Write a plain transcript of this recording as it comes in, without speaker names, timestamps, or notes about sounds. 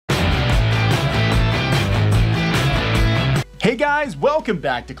Hey guys, welcome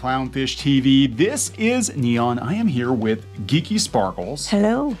back to Clownfish TV. This is Neon. I am here with Geeky Sparkles.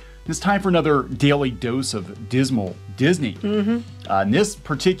 Hello. It's time for another daily dose of dismal Disney. In this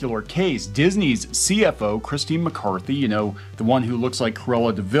particular case, Disney's CFO Christine McCarthy, you know, the one who looks like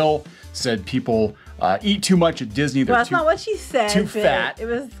Cruella de Vil, said people eat too much at Disney. They're Well, that's not what she said. Too fat. It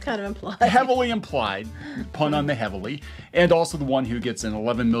was kind of implied. Heavily implied, pun on the heavily, and also the one who gets an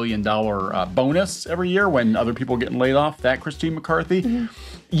 $11 million bonus every year when other people are getting laid off. That Christine McCarthy.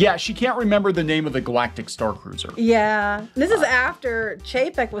 Yeah, she can't remember the name of the Galactic Starcruiser. Yeah, this is after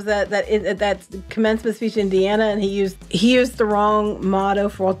Chapek was at that commencement speech in Indiana, and he used the wrong motto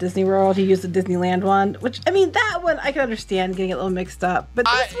for Walt Disney World. He used the Disneyland one, which I mean that one I can understand getting it a little mixed up, but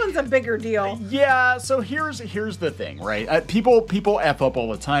this one's a bigger deal. Yeah, so here's the thing, right? People F up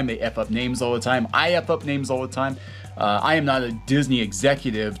all the time. They F up names all the time. I F up names all the time. I am not a Disney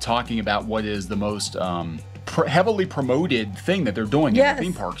executive talking about what is the most heavily promoted thing that they're doing in the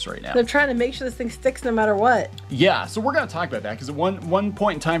theme parks right now. They're trying to make sure this thing sticks no matter what. Yeah, so we're going to talk about that because at one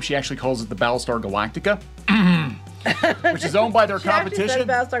point in time, she actually calls it the Battlestar Galactica, which is owned by their competition.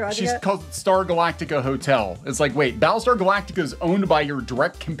 She's called Star Galactica Hotel. It's like, wait, Battlestar Galactica is owned by your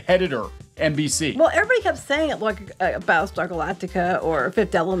direct competitor, NBC. Well, everybody kept saying it like Battlestar Galactica or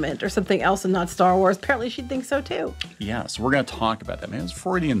Fifth Element or something else and not Star Wars. Apparently, she thinks so too. Yeah, so we're going to talk about that. Man, it's a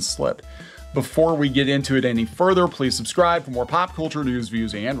Freudian slip. Before we get into it any further, please subscribe for more pop culture news,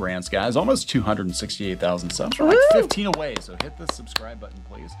 views, and rants, guys. Almost 268,000 subs. We're like 15 away, so hit the subscribe button,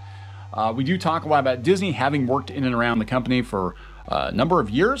 please. We do talk a lot about Disney, having worked in and around the company for a number of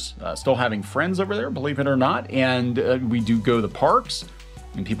years, still having friends over there, believe it or not, and we do go to the parks,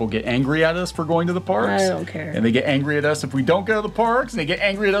 and people get angry at us for going to the parks. I don't care. And they get angry at us if we don't go to the parks, and they get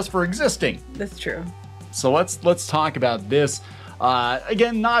angry at us for existing. That's true. So let's talk about this.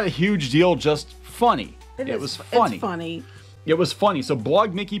 Again, not a huge deal, just funny. It was funny. It's funny. It was funny. So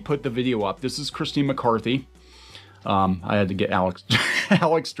Blog Mickey put the video up. This is Christine McCarthy. I had to get Alex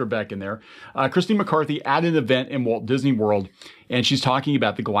Trebek in there. Christine McCarthy at an event in Walt Disney World, and she's talking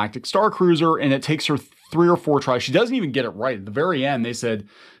about the Galactic Starcruiser, and it takes her 3 or 4 tries. She doesn't even get it right. At the very end, they said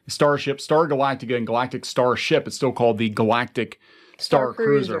Starship, Star Galactica, and Galactic Starship. It's still called the Galactic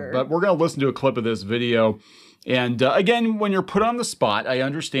Starcruiser. But we're going to listen to a clip of this video. And again, when you're put on the spot, I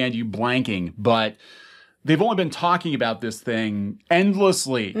understand you blanking, but they've only been talking about this thing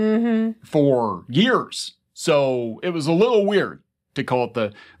endlessly for years. So it was a little weird to call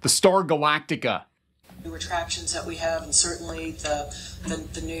it the Star Galactica. New attractions that we have, and certainly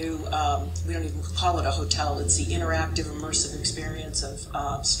the new, we don't even call it a hotel, it's the interactive immersive experience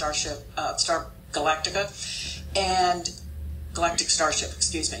of Star Galactica and Galactic Starship,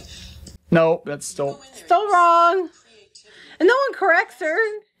 excuse me. No, that's still wrong. And no one corrects her.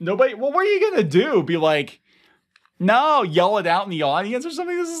 Nobody. Well, what are you gonna do? Be like, no, yell it out in the audience or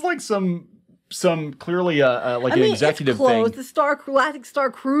something? This is like some clearly like an executive thing. It's the Galactic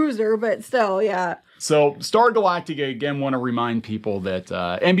Starcruiser, but still, yeah. So Star Galactica, again, want to remind people that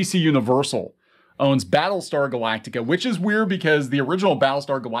NBC Universal owns Battlestar Galactica, which is weird because the original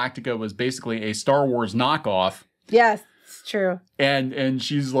Battlestar Galactica was basically a Star Wars knockoff. Yes. True. And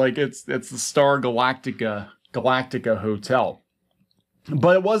she's like, it's the Star Galactica Hotel.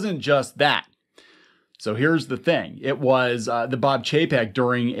 But it wasn't just that. So here's the thing. It was the Bob Chapek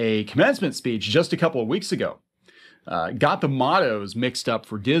during a commencement speech just a couple of weeks ago. Got the mottos mixed up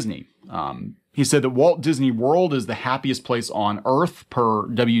for Disney. He said that Walt Disney World is the happiest place on earth per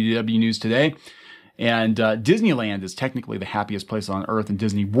WDW News Today. And Disneyland is technically the happiest place on earth. And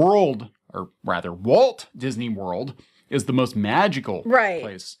Disney World, or rather Walt Disney World, is the most magical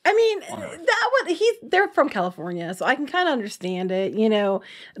place. I mean, they're from California, so I can kind of understand it, you know,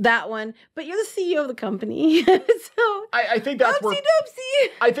 that one. But you're the CEO of the company, so I think that's where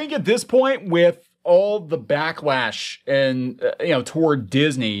I think at this point, with all the backlash and toward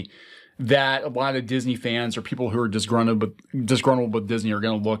Disney, that a lot of Disney fans or people who are disgruntled with Disney are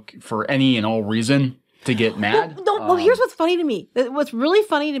going to look for any and all reason to get mad. Well, here's what's funny to me. What's really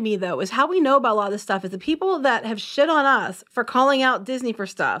funny to me, though, is how we know about a lot of this stuff is the people that have shit on us for calling out Disney for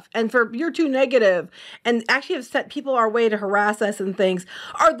stuff and for you're too negative and actually have set people our way to harass us and things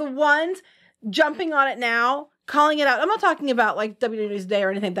are the ones jumping on it now, calling it out. I'm not talking about like WWE News Day or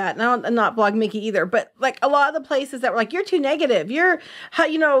anything like that. And I'm not Blog Mickey either. But like a lot of the places that were like, you're too negative. You're,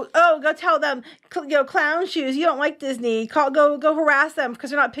 go tell them, clown shoes. You don't like Disney. Go harass them because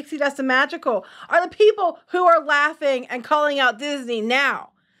they're not pixie dust and magical. Are the people who are laughing and calling out Disney now.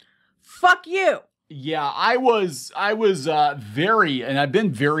 Fuck you. Yeah, I was very, and I've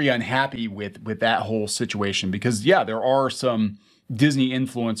been very unhappy with that whole situation because yeah, there are some Disney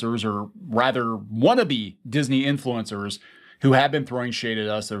influencers, or rather wannabe Disney influencers, who have been throwing shade at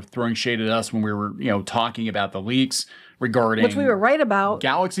us. They're throwing shade at us when we were, talking about the leaks regarding... Which we were right about.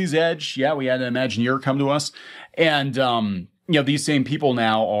 Galaxy's Edge. Yeah, we had an Imagineer come to us. And, these same people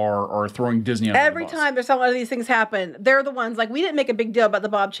now are throwing Disney under Every the bus. time there's some of these things happen, they're the ones, like, we didn't make a big deal about the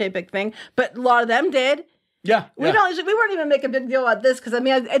Bob Chapek thing, but a lot of them did. Yeah. We weren't even making a big deal about this because, I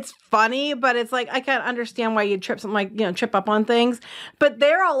mean, it's funny, but it's like, I can't understand why you'd trip something like, trip up on things. But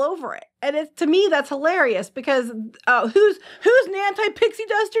they're all over it. And it's, to me, that's hilarious because who's an anti-pixie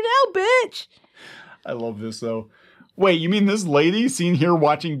duster now, bitch? I love this, though. Wait, you mean this lady seen here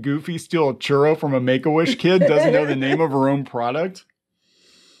watching Goofy steal a churro from a Make-A-Wish kid doesn't know the name of her own product?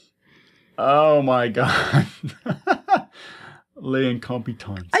 Oh, my God.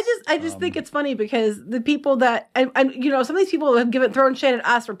 L'incompetence. I just think it's funny because the people that and some of these people have thrown shade at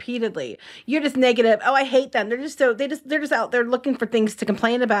us repeatedly. You're just negative. Oh, I hate them. They're just out there looking for things to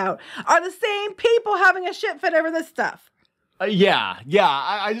complain about. Are the same people having a shit fit over this stuff? Yeah.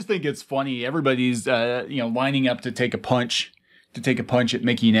 I just think it's funny. Everybody's lining up to take a punch at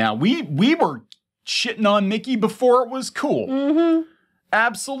Mickey now. We were shitting on Mickey before it was cool. Mm-hmm.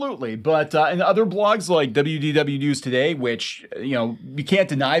 Absolutely. But in other blogs like WDW News Today, which, you can't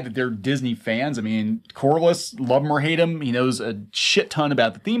deny that they're Disney fans. I mean, Corliss, love him or hate him, he knows a shit ton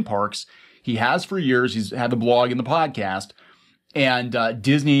about the theme parks. He has for years. He's had the blog and the podcast. And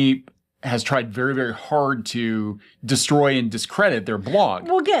Disney has tried very, very hard to destroy and discredit their blog.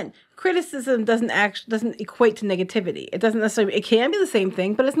 Well, again, criticism doesn't equate to negativity. It doesn't necessarily, it can be the same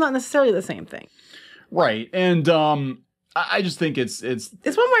thing, but it's not necessarily the same thing. Right. And, I just think it's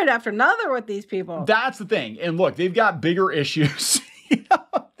one right after another with these people. That's the thing. And look, they've got bigger issues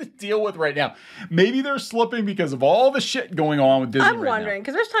to deal with right now. Maybe they're slipping because of all the shit going on with Disney I'm wondering,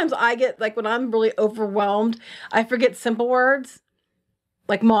 because there's times I get, like, when I'm really overwhelmed, I forget simple words,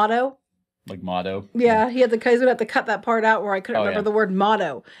 like motto. Like motto? Yeah, he's going to have to cut that part out where I couldn't remember the word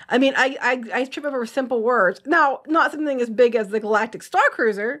motto. I mean, I trip over simple words. Now, not something as big as the Galactic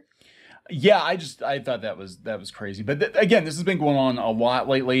Starcruiser. Yeah, I thought that was crazy. But again, this has been going on a lot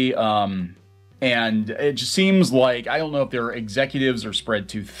lately. And it just seems like, I don't know if their executives are spread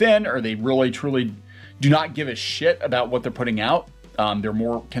too thin or they really, truly do not give a shit about what they're putting out. They're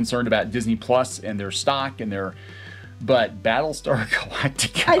more concerned about Disney Plus and their stock and but Battlestar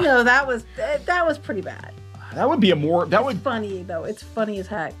Galactica. I know, that was pretty bad. That would be funny though. It's funny as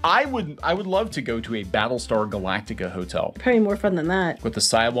heck. I would love to go to a Battlestar Galactica hotel. Probably more fun than that. With the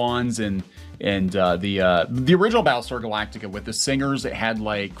Cylons and the original Battlestar Galactica with the singers that had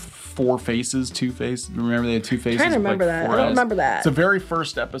like 4 faces, 2 faces. Remember they had 2 faces? I'm trying to remember that. I don't remember that. It's the very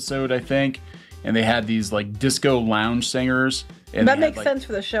first episode, I think. And they had these like disco lounge singers. And that makes sense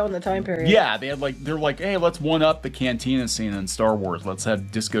for the show in the time period. Yeah, they're like, hey, let's one up the cantina scene in Star Wars. Let's have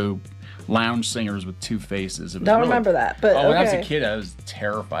disco lounge singers with 2 faces. Don't remember that, but when I was a kid, I was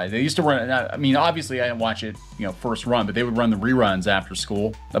terrified. They used to run. I mean, obviously, I didn't watch it, first run, but they would run the reruns after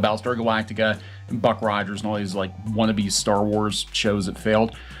school about Battlestar Galactica and Buck Rogers and all these like wannabe Star Wars shows that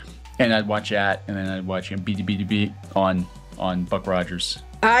failed. And I'd watch that, and then I'd watch BDBDB on Buck Rogers.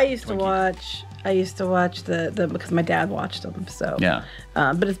 I used to watch the because my dad watched them. So yeah,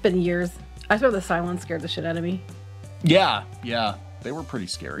 but it's been years. I swear the Cylons scared the shit out of me. Yeah, they were pretty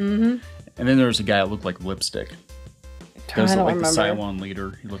scary. Mm-hmm. And then there was a guy that looked like lipstick. He was like the Cylon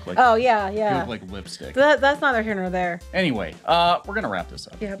leader. He looked like He looked like lipstick. That's neither here nor there. Anyway, we're gonna wrap this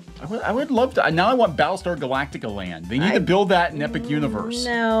up. Yep. I would love to. Now I want Battlestar Galactica Land. They need to build that in Epic Universe.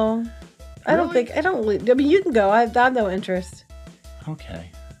 No, I don't think. I mean, you can go. I've no interest. Okay.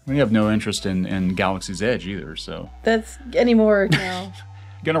 We have no interest in Galaxy's Edge either. So that's anymore now.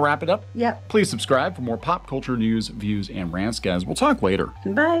 Gonna wrap it up? Yep. Please subscribe for more pop culture news, views, and rants, guys. We'll talk later.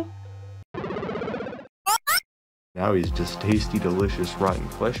 Bye. Now he's just tasty, delicious, rotten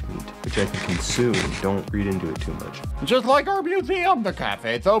flesh meat, which I can consume. Don't read into it too much. Just like our museum, the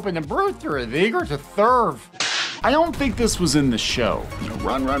cafe's open and Brewster is eager to serve. I don't think this was in the show.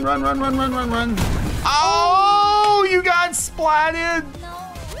 Run. Oh, you got splatted.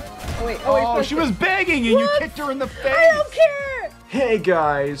 Wait, she was begging and you kicked her in the face. I don't care. Hey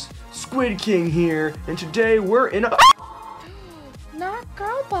guys, Squid King here, and today we're in a... Not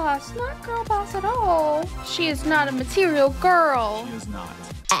girl boss at all. She is not a material girl. She is not.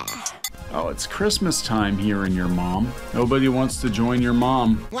 Oh, it's Christmas time here in your mom. Nobody wants to join your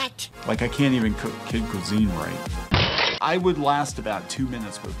mom. What? Like I can't even cook kid cuisine right. I would last about 2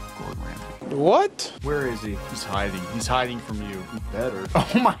 minutes with Gordon Ramsay. What? Where is he? He's hiding. He's hiding from you. He better. Oh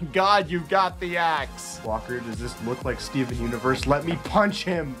my God, you've got the axe. Walker, does this look like Steven Universe? Let me punch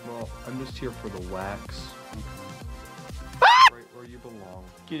him. Well, I'm just here for the wax. Right where you you belong.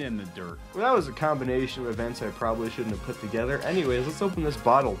 Get in the dirt. Well, that was a combination of events I probably shouldn't have put together. Anyways, let's open this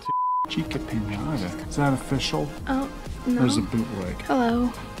bottle too. Chica Pinata. Is that official? Oh, no. There's a bootleg.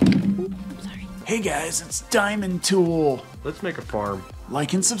 Hello. I'm sorry. Hey guys, it's Diamond Tool. Let's make a farm.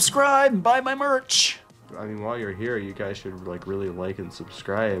 Like and subscribe and buy my merch. I mean, while you're here, you guys should like really like and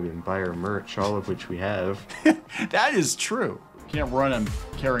subscribe and buy our merch, all of which we have. That is true. Can't run them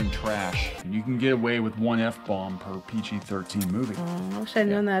carrying trash. You can get away with one F-bomb per PG-13 movie. I wish I'd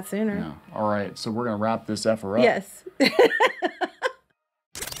known that sooner. Yeah. All right, so we're going to wrap this effer up. Yes.